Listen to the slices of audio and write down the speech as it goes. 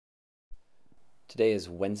Today is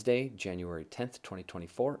Wednesday, January 10th,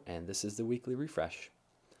 2024, and this is the Weekly Refresh.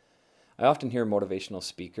 I often hear motivational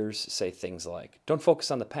speakers say things like, "Don't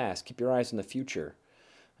focus on the past, keep your eyes on the future."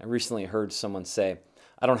 I recently heard someone say,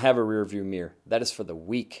 "I don't have a rearview mirror. That is for the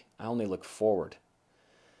weak. I only look forward."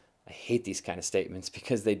 I hate these kind of statements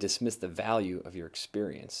because they dismiss the value of your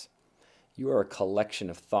experience. You are a collection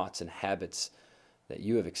of thoughts and habits that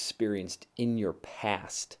you have experienced in your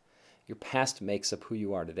past. Your past makes up who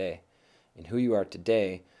you are today, and who you are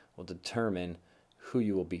today will determine who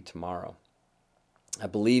you will be tomorrow. I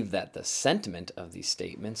believe that the sentiment of these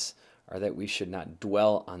statements are that we should not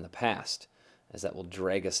dwell on the past, as that will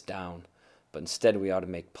drag us down, but instead we ought to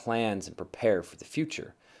make plans and prepare for the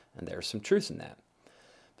future, and there is some truth in that.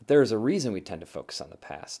 But there is a reason we tend to focus on the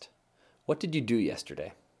past. What did you do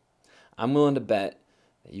yesterday? I'm willing to bet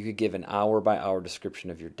that you could give an hour-by-hour description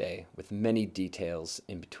of your day with many details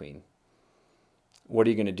in between. What are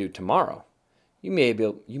you going to do tomorrow? You may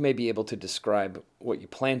be able to describe what you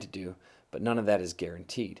plan to do, but none of that is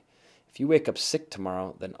guaranteed. If you wake up sick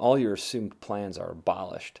tomorrow, then all your assumed plans are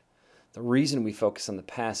abolished. The reason we focus on the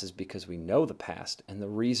past is because we know the past, and the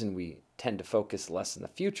reason we tend to focus less on the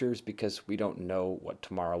future is because we don't know what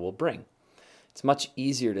tomorrow will bring. It's much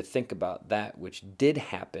easier to think about that which did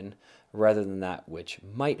happen rather than that which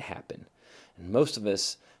might happen. And most of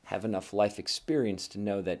us have enough life experience to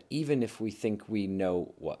know that even if we think we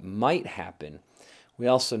know what might happen, we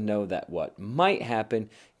also know that what might happen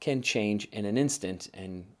can change in an instant,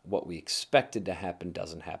 and what we expected to happen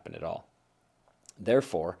doesn't happen at all.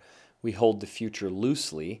 Therefore, we hold the future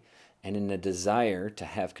loosely, and in a desire to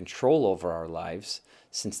have control over our lives,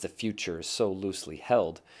 since the future is so loosely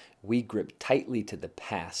held, we grip tightly to the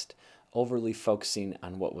past, overly focusing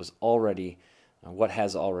on what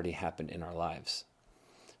has already happened in our lives.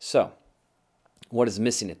 So, what is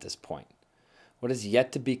missing at this point? What is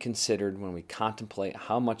yet to be considered when we contemplate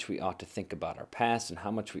how much we ought to think about our past and how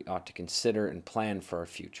much we ought to consider and plan for our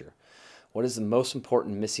future? What is the most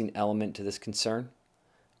important missing element to this concern?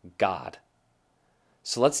 God.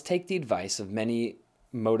 So let's take the advice of many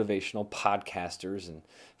motivational podcasters and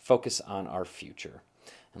focus on our future.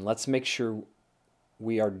 And let's make sure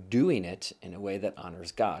we are doing it in a way that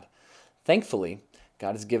honors God. Thankfully,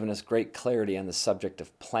 God has given us great clarity on the subject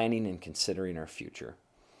of planning and considering our future.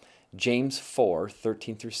 James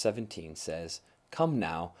 4:13-17 says, "Come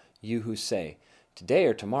now, you who say, 'Today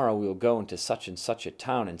or tomorrow we will go into such and such a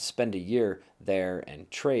town and spend a year there and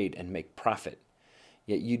trade and make profit.'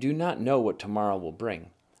 Yet you do not know what tomorrow will bring.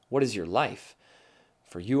 What is your life?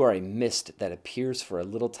 For you are a mist that appears for a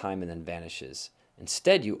little time and then vanishes.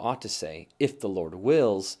 Instead, you ought to say, 'If the Lord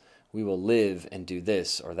wills, we will live and do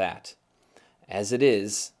this or that.' As it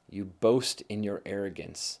is, you boast in your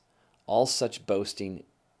arrogance. All such boasting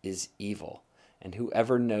is evil, and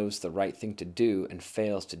whoever knows the right thing to do and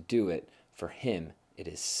fails to do it, for him it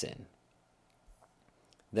is sin."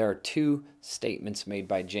 There are two statements made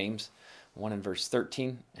by James, one in verse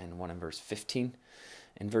 13 and one in verse 15.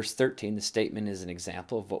 In verse 13, the statement is an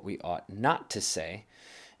example of what we ought not to say,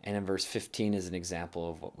 and in verse 15 is an example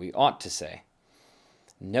of what we ought to say.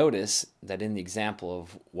 Notice that in the example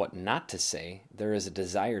of what not to say, there is a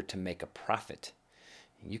desire to make a profit.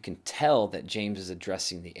 You can tell that James is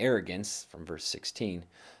addressing the arrogance, from verse 16,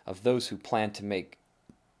 of those who plan to make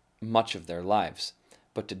much of their lives,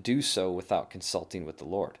 but to do so without consulting with the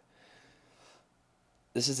Lord.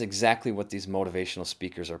 This is exactly what these motivational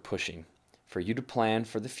speakers are pushing. For you to plan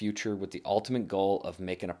for the future with the ultimate goal of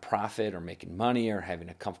making a profit or making money or having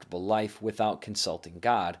a comfortable life without consulting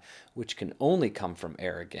God, which can only come from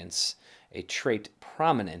arrogance, a trait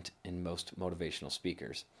prominent in most motivational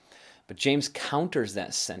speakers. But James counters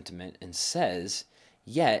that sentiment and says,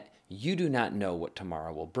 "Yet you do not know what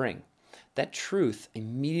tomorrow will bring." That truth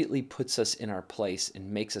immediately puts us in our place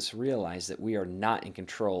and makes us realize that we are not in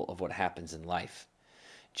control of what happens in life.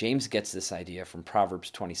 James gets this idea from Proverbs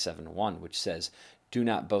 27:1, which says, "Do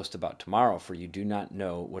not boast about tomorrow, for you do not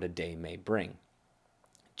know what a day may bring."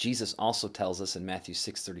 Jesus also tells us in Matthew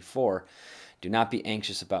 6:34, "Do not be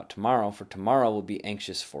anxious about tomorrow, for tomorrow will be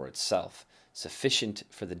anxious for itself. Sufficient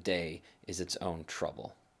for the day is its own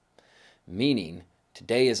trouble." Meaning,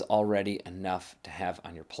 today is already enough to have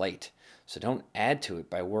on your plate. So don't add to it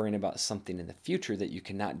by worrying about something in the future that you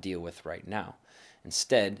cannot deal with right now.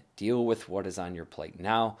 Instead, deal with what is on your plate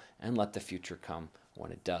now and let the future come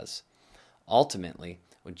when it does. Ultimately,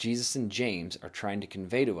 what Jesus and James are trying to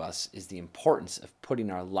convey to us is the importance of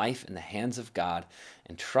putting our life in the hands of God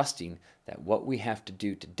and trusting that what we have to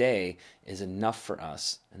do today is enough for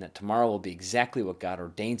us and that tomorrow will be exactly what God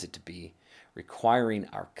ordains it to be, requiring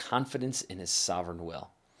our confidence in His sovereign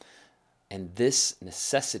will. And this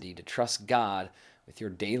necessity to trust God with your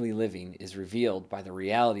daily living is revealed by the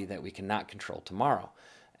reality that we cannot control tomorrow,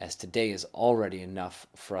 as today is already enough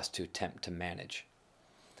for us to attempt to manage.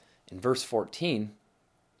 In verse 14,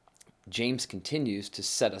 James continues to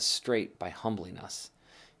set us straight by humbling us.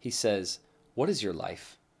 He says, "What is your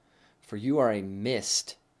life? For you are a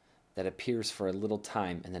mist that appears for a little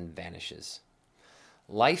time and then vanishes."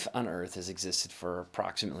 Life on earth has existed for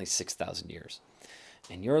approximately 6,000 years,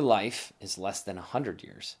 and your life is less than 100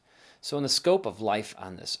 years. So in the scope of life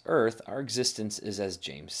on this earth, our existence is, as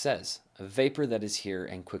James says, a vapor that is here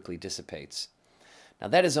and quickly dissipates. Now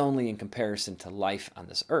that is only in comparison to life on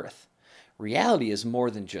this earth. Reality is more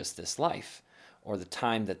than just this life, or the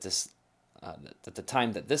time that this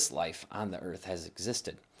life on the earth has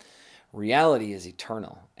existed. Reality is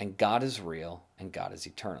eternal, and God is real, and God is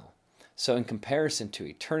eternal. So in comparison to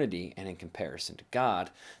eternity and in comparison to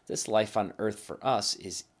God, this life on earth for us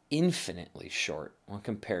is infinitely short when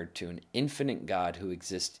compared to an infinite God who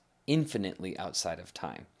exists infinitely outside of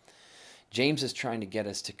time. James is trying to get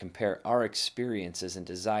us to compare our experiences and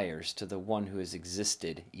desires to the one who has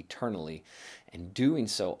existed eternally, and doing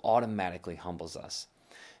so automatically humbles us.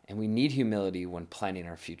 And we need humility when planning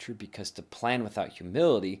our future, because to plan without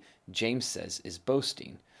humility, James says, is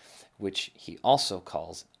boasting, which he also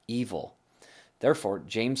calls evil. Therefore,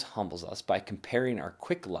 James humbles us by comparing our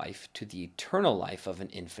quick life to the eternal life of an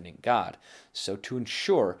infinite God, so to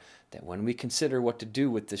ensure that when we consider what to do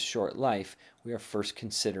with this short life, we are first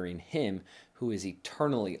considering Him who is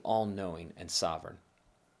eternally all-knowing and sovereign.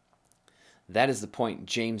 That is the point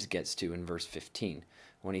James gets to in verse 15,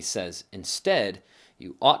 when he says, "Instead,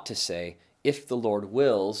 you ought to say, 'If the Lord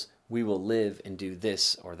wills, we will live and do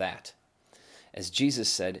this or that.'" As Jesus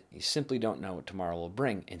said, you simply don't know what tomorrow will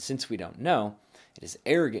bring, and since we don't know, it is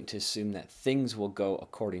arrogant to assume that things will go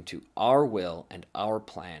according to our will and our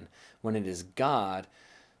plan, when it is God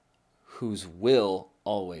whose will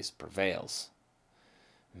always prevails.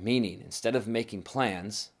 Meaning, instead of making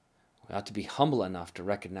plans, we ought to be humble enough to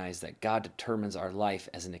recognize that God determines our life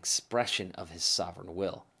as an expression of His sovereign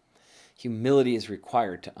will. Humility is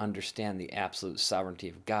required to understand the absolute sovereignty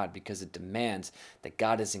of God, because it demands that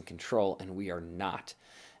God is in control and we are not.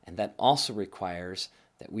 And that also requires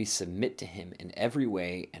that we submit to Him in every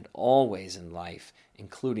way and always in life,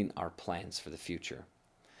 including our plans for the future.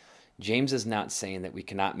 James is not saying that we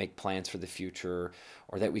cannot make plans for the future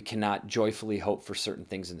or that we cannot joyfully hope for certain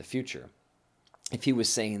things in the future. If he was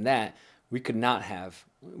saying that, we could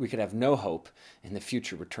have no hope in the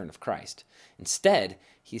future return of Christ. Instead,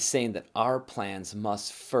 he's saying that our plans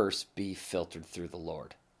must first be filtered through the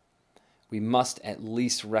Lord. We must at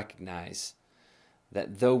least recognize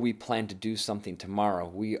that though we plan to do something tomorrow,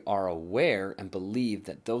 we are aware and believe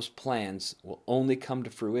that those plans will only come to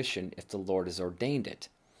fruition if the Lord has ordained it.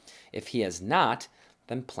 If He has not,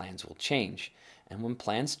 then plans will change. And when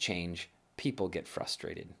plans change, people get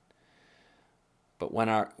frustrated. But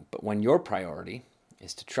when your priority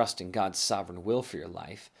is to trust in God's sovereign will for your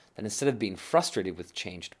life, then instead of being frustrated with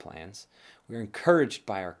changed plans, we are encouraged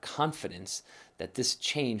by our confidence that this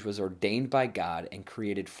change was ordained by God and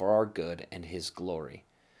created for our good and His glory.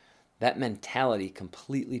 That mentality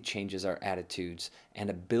completely changes our attitudes and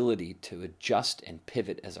ability to adjust and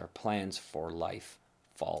pivot as our plans for life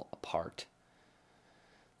fall apart.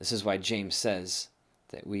 This is why James says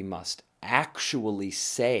that we must actually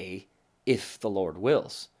say, "If the Lord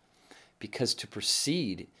wills," because to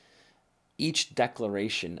precede each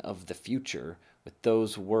declaration of the future with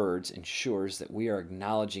those words ensures that we are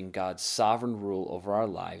acknowledging God's sovereign rule over our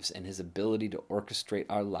lives and His ability to orchestrate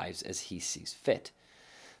our lives as He sees fit.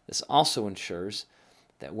 This also ensures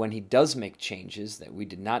that when He does make changes that we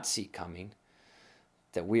did not see coming,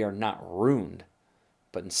 that we are not ruined,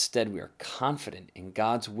 but instead we are confident in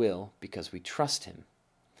God's will because we trust Him.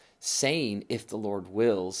 Saying, "If the Lord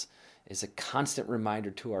wills," is a constant reminder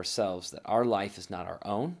to ourselves that our life is not our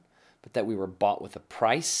own, but that we were bought with a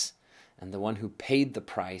price, and the one who paid the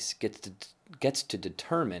price gets to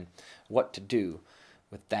determine what to do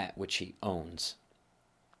with that which He owns.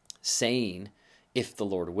 Saying, "If the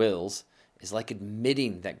Lord wills," is like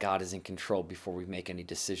admitting that God is in control before we make any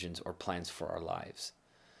decisions or plans for our lives.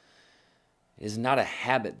 It is not a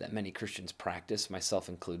habit that many Christians practice, myself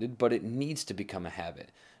included, but it needs to become a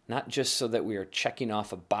habit, not just so that we are checking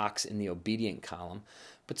off a box in the obedient column,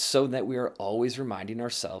 but so that we are always reminding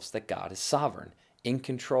ourselves that God is sovereign, in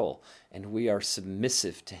control, and we are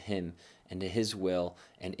submissive to Him and to His will,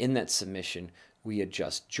 and in that submission we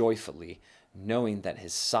adjust joyfully, knowing that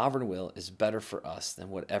His sovereign will is better for us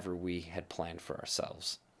than whatever we had planned for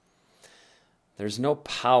ourselves. There's no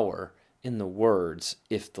power in the words,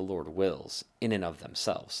 "If the Lord wills," in and of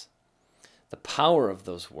themselves. The power of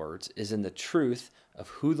those words is in the truth of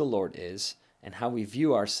who the Lord is and how we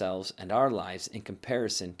view ourselves and our lives in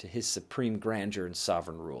comparison to his supreme grandeur and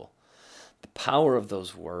sovereign rule. The power of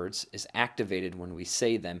those words is activated when we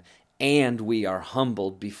say them, and we are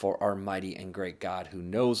humbled before our mighty and great God who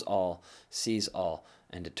knows all, sees all,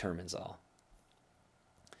 and determines all.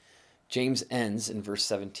 James ends in verse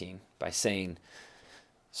 17 by saying,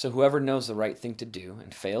 "So whoever knows the right thing to do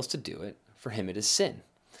and fails to do it, for him it is sin."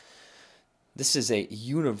 This is a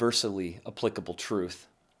universally applicable truth,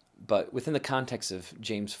 but within the context of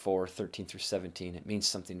James 4:13 through 17, it means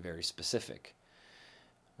something very specific.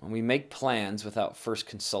 When we make plans without first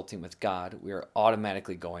consulting with God, we are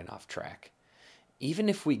automatically going off track. Even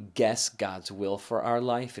if we guess God's will for our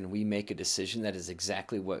life and we make a decision that is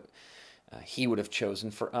exactly what he would have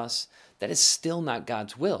chosen for us, that is still not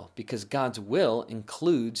God's will, because God's will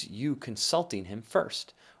includes you consulting him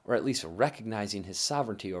first, or at least recognizing his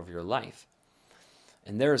sovereignty over your life.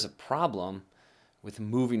 And there is a problem with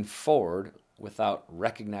moving forward without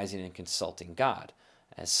recognizing and consulting God,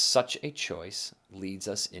 as such a choice leads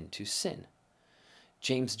us into sin.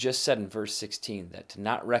 James just said in verse 16 that to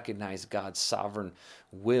not recognize God's sovereign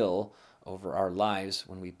will over our lives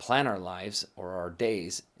when we plan our lives or our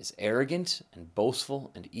days is arrogant and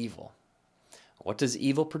boastful and evil. What does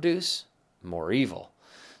evil produce? More evil.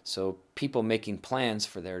 So people making plans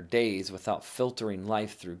for their days without filtering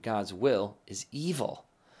life through God's will is evil.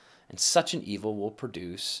 And such an evil will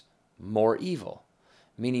produce more evil.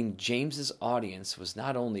 Meaning James's audience was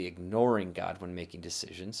not only ignoring God when making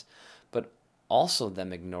decisions, but also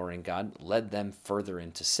them ignoring God led them further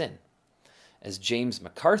into sin. As James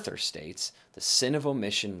MacArthur states, the sin of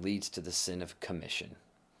omission leads to the sin of commission.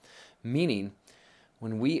 Meaning,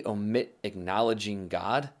 when we omit acknowledging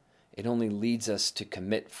God, it only leads us to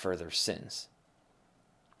commit further sins.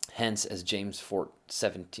 Hence, as James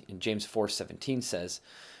 4:17 says,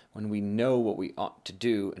 when we know what we ought to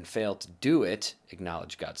do and fail to do it,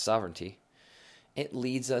 acknowledge God's sovereignty, it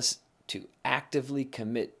leads us to actively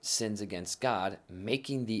commit sins against God,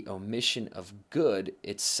 making the omission of good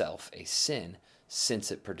itself a sin,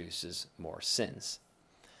 since it produces more sins.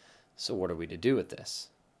 So what are we to do with this?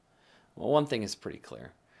 Well, one thing is pretty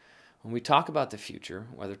clear. When we talk about the future,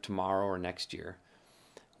 whether tomorrow or next year,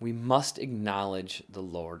 we must acknowledge the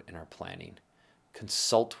Lord in our planning,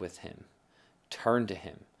 consult with him, turn to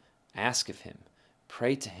him, ask of him,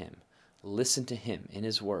 pray to him, listen to him in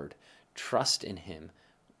his word, trust in him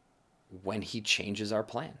when he changes our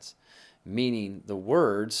plans. Meaning the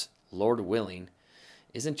words, Lord willing,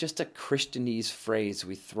 isn't just a Christianese phrase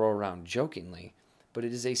we throw around jokingly, but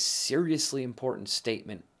it is a seriously important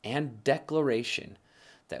statement and declaration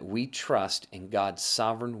that we trust in God's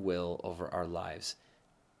sovereign will over our lives,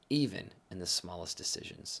 even in the smallest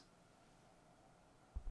decisions.